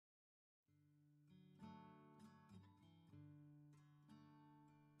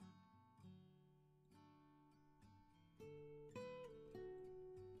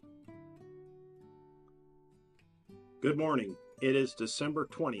Good morning. It is December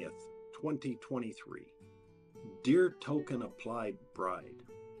 20th, 2023. Dear Token Applied Bride,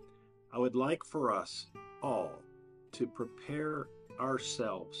 I would like for us all to prepare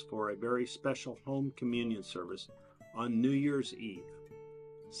ourselves for a very special home communion service on New Year's Eve,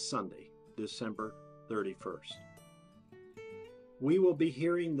 Sunday, December 31st. We will be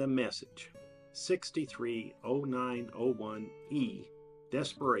hearing the message 630901E,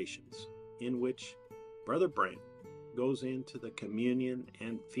 Desperations, in which Brother Branham goes into the communion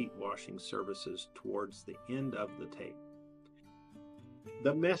and feet washing services towards the end of the tape.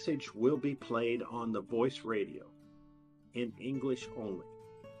 The message will be played on the voice radio in English only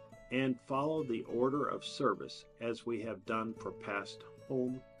and follow the order of service as we have done for past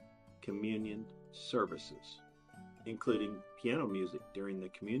home communion services, including piano music during the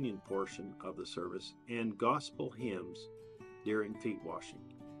communion portion of the service and gospel hymns during feet washing.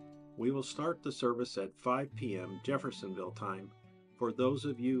 We will start the service at 5 p.m. Jeffersonville time for those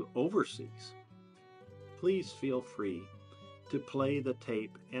of you overseas. Please feel free to play the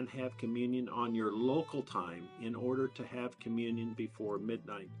tape and have communion on your local time in order to have communion before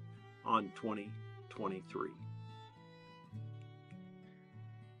midnight on 2023.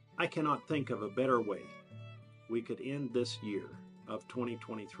 I cannot think of a better way we could end this year of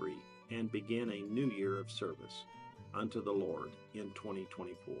 2023 and begin a new year of service unto the Lord in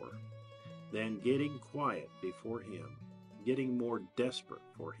 2024, then getting quiet before Him, getting more desperate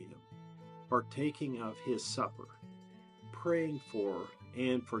for Him, partaking of His supper, praying for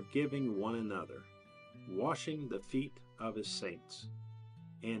and forgiving one another, washing the feet of His saints,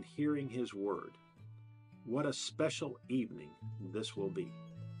 and hearing His word. What a special evening this will be.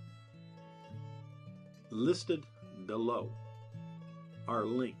 Listed below are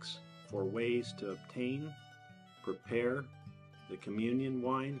links for ways to obtain, prepare the communion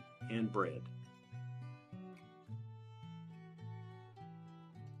wine and bread.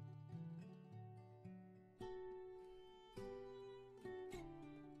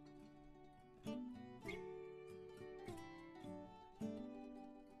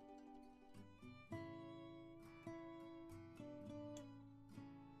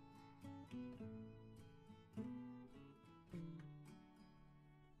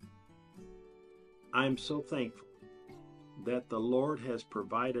 I am so thankful that the Lord has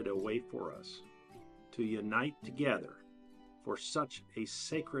provided a way for us to unite together for such a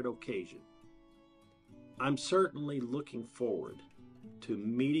sacred occasion. I'm certainly looking forward to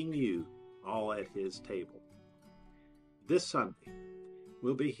meeting you all at His table. This Sunday,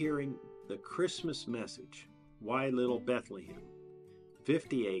 we'll be hearing the Christmas message, Why Little Bethlehem,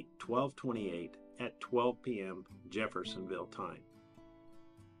 58-1228 at 12 p.m. Jeffersonville time.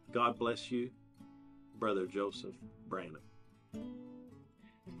 God bless you, Brother Joseph Branham.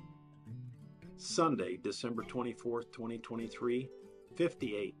 Sunday, December 24th, 2023,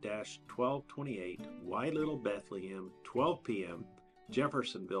 58-1228, Why Little Bethlehem, 12 p.m.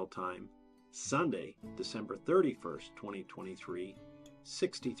 Jeffersonville time. Sunday, December 31st, 2023,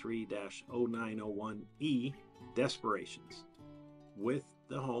 63-0901E, Desperations, with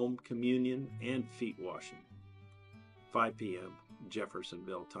the home communion and feet washing, 5 p.m.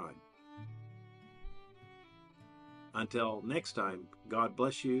 Jeffersonville time. Until next time, God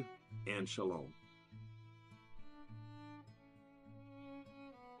bless you and shalom.